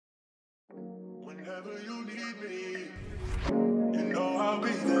Whenever you need me, you know I'll be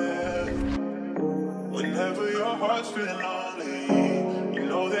there. Whenever your heart's feeling lonely, you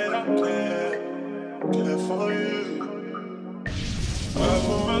know that I care for you. I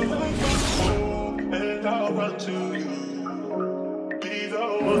put my life on hold and I'll run to you. Be the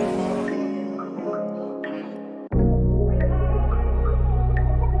one for you.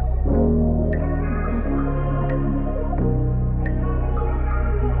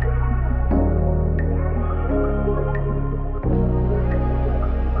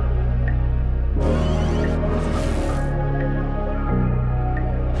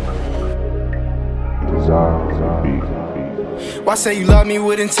 Why say you love me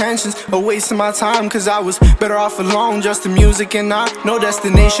with intentions of wasting my time? Cause I was better off alone, just the music and I. No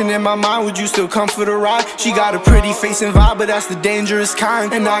destination in my mind, would you still come for the ride? She got a pretty face and vibe, but that's the dangerous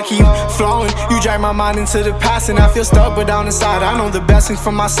kind. And I keep flowing, you drag my mind into the past and I feel stuck, but down inside I know the best thing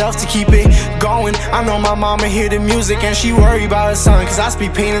for myself to keep it going. I know my mama hear the music and she worry about her son, cause I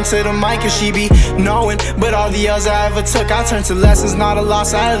speak pain into the mic and she be knowing. But all the L's I ever took, I turned to lessons, not a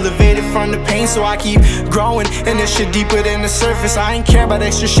loss. I elevated from the pain, so I keep growing. And this shit deeper than the surface, I ain't care about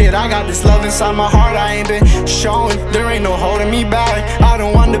extra shit. I got this love inside my heart I ain't been showing. There ain't no holding me back. I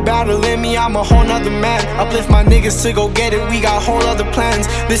don't want the battle in me, I'm a whole nother man. Uplift my niggas to go get it, we got whole other plans.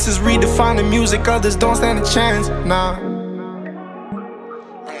 This is redefining music, others don't stand a chance. Nah.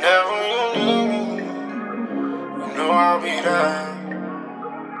 Whenever you need me, you know I'll be there.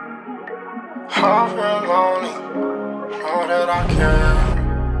 I feel lonely, know that I care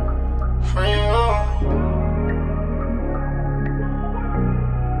for you.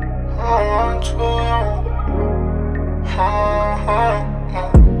 I want to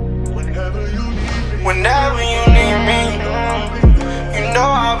you. Whenever you need me, you know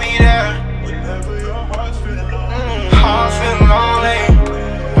I'll be there. Whenever your heart's feeling lonely, I feel lonely,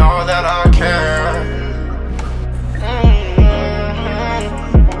 know that I care.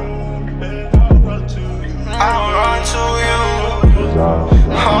 I'll run to you.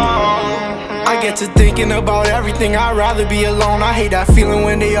 I get to thinking about everything, I'd rather be alone. I hate that feeling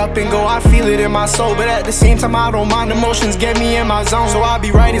when they up and go, I feel it in my soul. But at the same time I don't mind, emotions get me in my zone. So I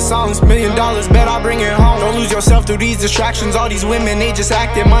be writing songs, $1 million, bet I bring it home. Don't lose yourself through these distractions, all these women, they just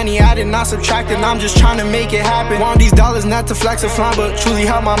acting. Money added, not subtracted, I'm just trying to make it happen. Want these dollars not to flex or flaunt, but truly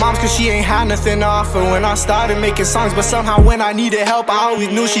help my mom's cause she ain't had nothing to offer when I started making songs. But somehow when I needed help, I always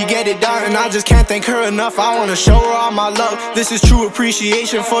knew she'd get it done. And I just can't thank her enough, I wanna show her all my love. This is true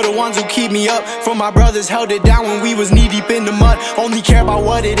appreciation for the ones who keep me up. For my brothers held it down when we was knee deep in the mud. Only care about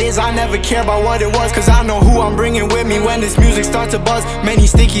what it is, I never care about what it was. Cause I know who I'm bringing with me when this music starts to buzz. Many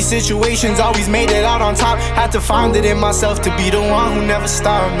sticky situations, always made it out on top. Had to find it in myself to be the one who never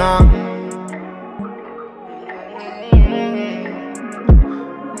stopped now.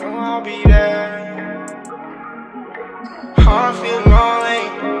 Know I'll be there. I feel lonely,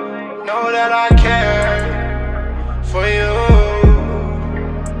 know that I care for you.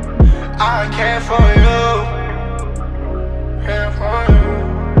 I care for you, care for you.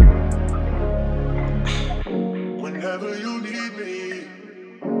 Whenever you need me,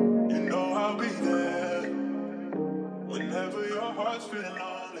 you know I'll be there. Whenever your heart's feeling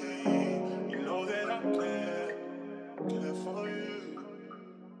lonely, you know that I care for you.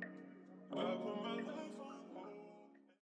 I put my life